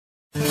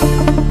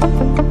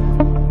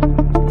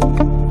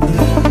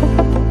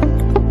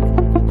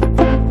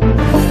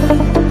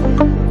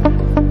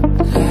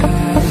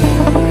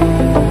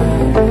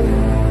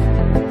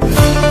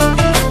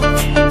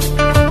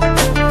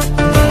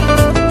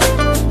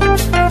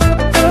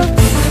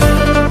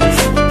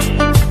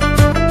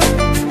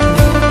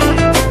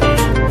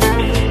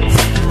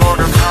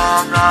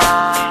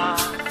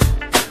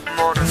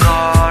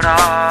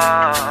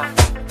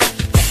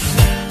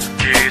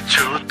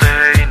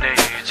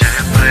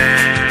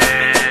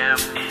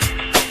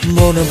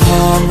মন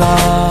ভাঙা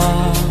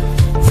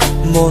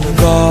মন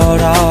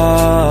গড়া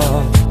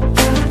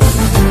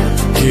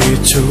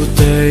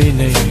কিছুতেই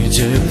নেই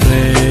যে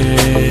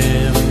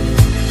প্রেম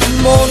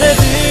মনে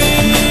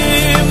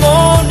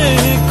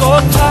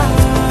কথা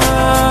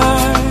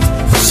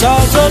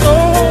সাজানো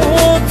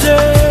যে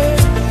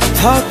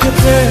থাকে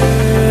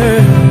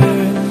প্রেম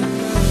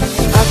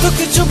এত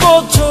কিছু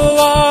বোঝো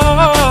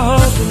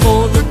আর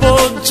মন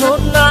বোঝো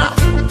না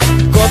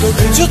কত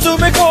কিছু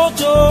তুমি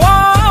খোঁজো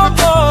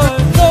আমায়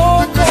তো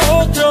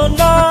খোঁজো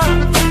না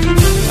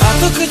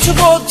এত কিছু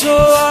বোঝো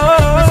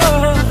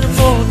আর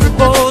মন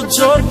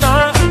বোঝো না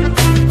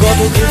কত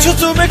কিছু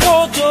তুমি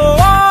খোঁজো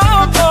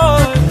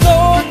আমায় তো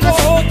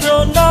খোঁজো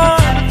না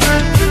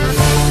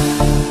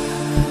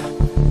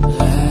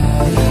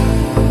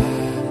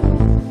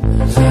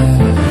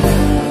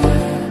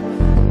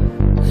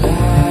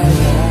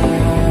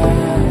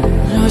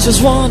I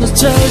just wanna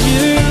tell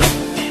you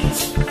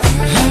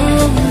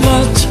how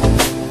much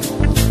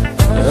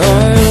I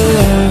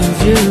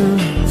love you.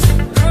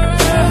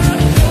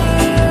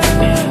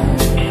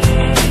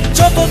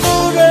 যত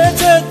দূরে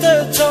যেতে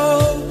চাও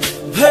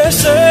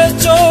ভেসে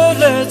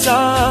চলে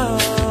যাও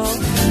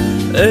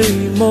এই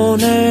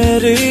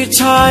মনেরই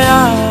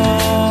ছায়া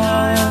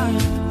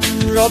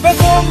রবে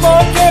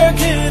তোমাকে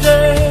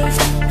ঘিরে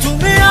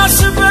তুমি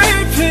আসবেই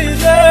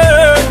ফিরে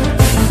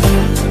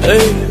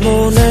এই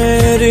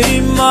মনেরই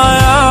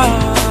মায়া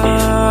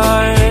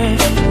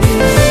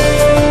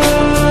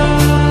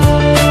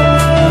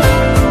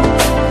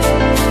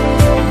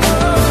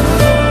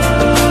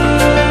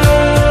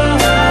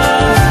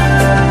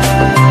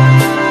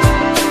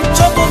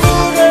যত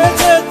দূরে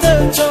যেতে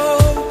চাও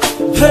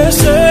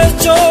ভেসে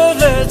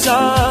চলে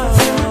যাও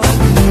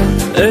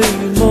এই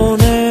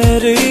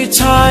মনেরই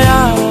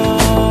ছায়া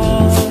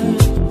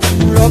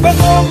রবে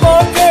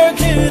তোমাকে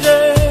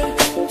ঘিরে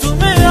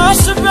তুমি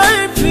আসবেই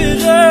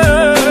ফিরে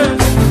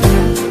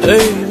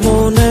এই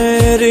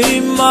মনেরই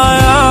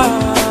মায়া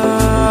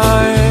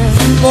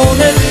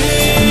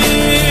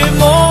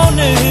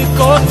মনে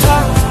কথা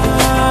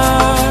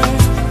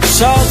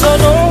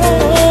সাজানো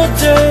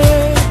যে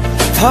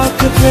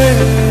থাকে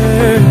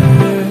প্রেম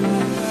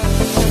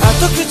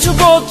এত কিছু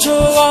বোঝো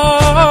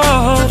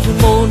আর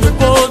মন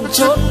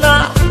বোঝো না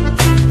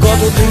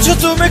কত কিছু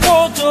তুমি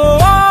খোঁজো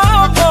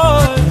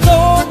আমায় তো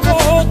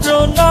খোঁজো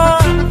না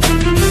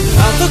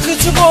এত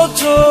কিছু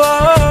বোঝো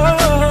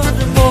আর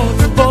মন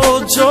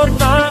বোঝো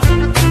না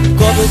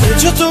কত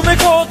কিছু তুমি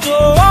খোঁজো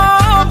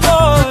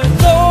আমায়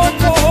তো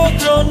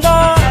খোঁজো না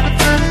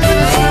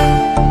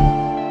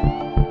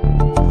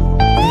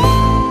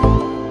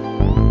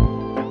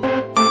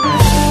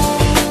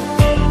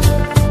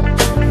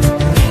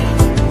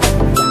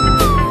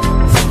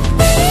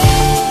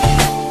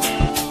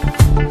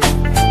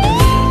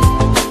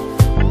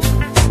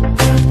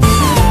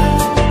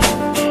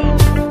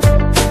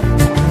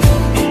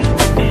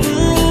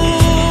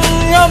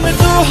আমি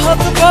দু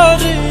হাত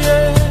বাড়িয়ে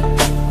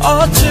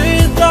আছি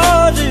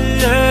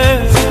দাঁড়িয়ে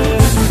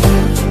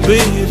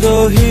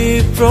বিরোহী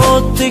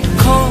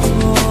প্রতিক্ষণ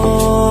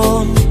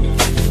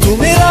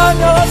তুমি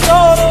রাঙা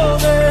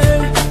চরণে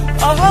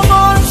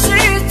আমার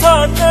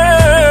শীতনে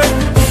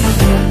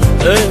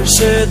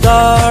এসে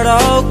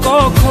দাঁড়াও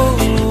কখন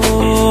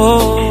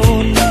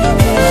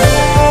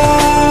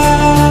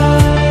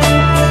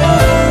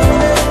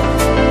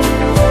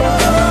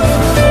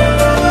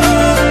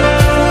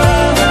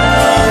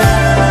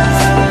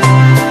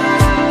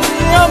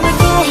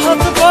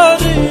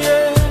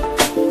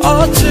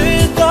আছি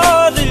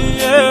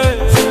দাঁড়িয়ে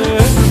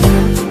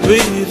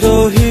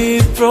বিরোহী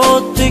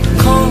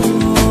প্রতিক্ষণ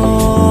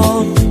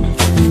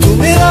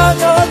তুমি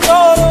রাঙা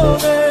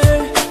চরণে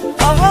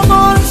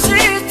আমার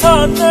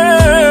শীতনে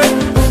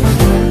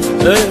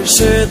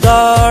এসে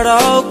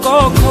দাঁড়াও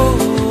কখন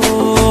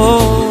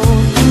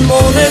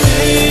মনে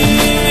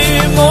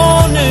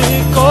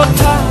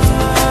কথা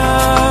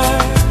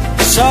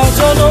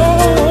সাজানো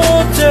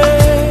যে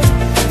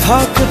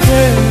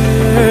থাকে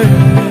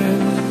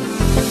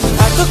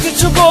এত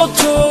কিছু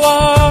বোঝো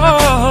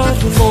আর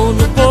মন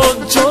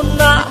বোঝো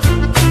না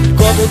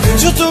কত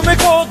কিছু তুমি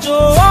খোঁজো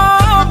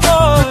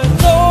আমায়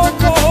তো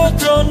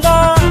খোঁজো না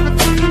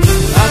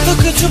এত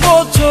কিছু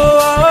বোঝো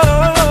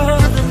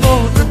আর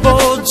মন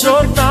বোঝো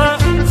না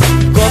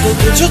কত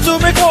কিছু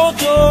তুমি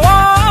খোঁজো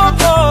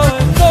আমায়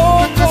তো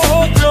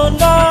খোঁজো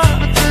না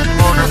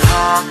মন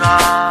ভাঙা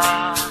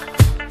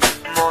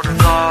মন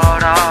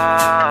গড়া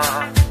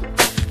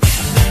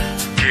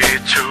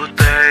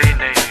কিছুতেই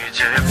নেই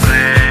যে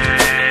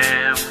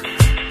প্রেম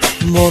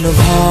মন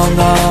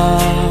ভাঙা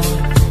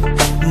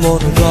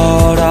মন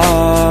গড়া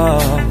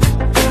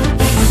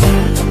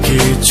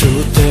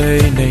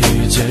কিছুতেই নেই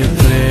যে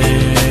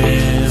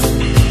প্রেম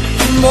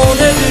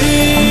মনে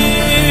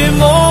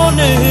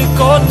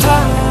কথা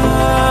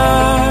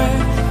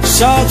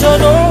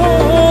সাজানো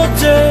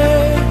যে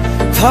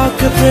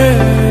থাকে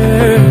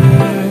প্রেম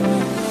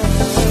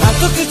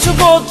এত কিছু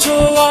বোঝো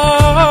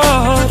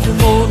আর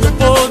মন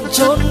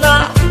বোঝো না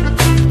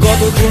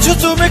কত কিছু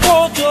তুমি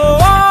খোঁজো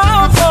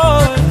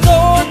আমায় তো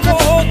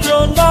খোঁজো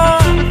না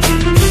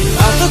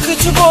এত কিছু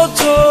কিছু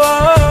বোঝো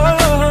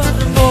আর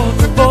মন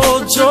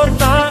বোঝো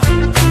না,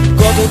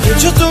 কত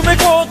কিছু তুমি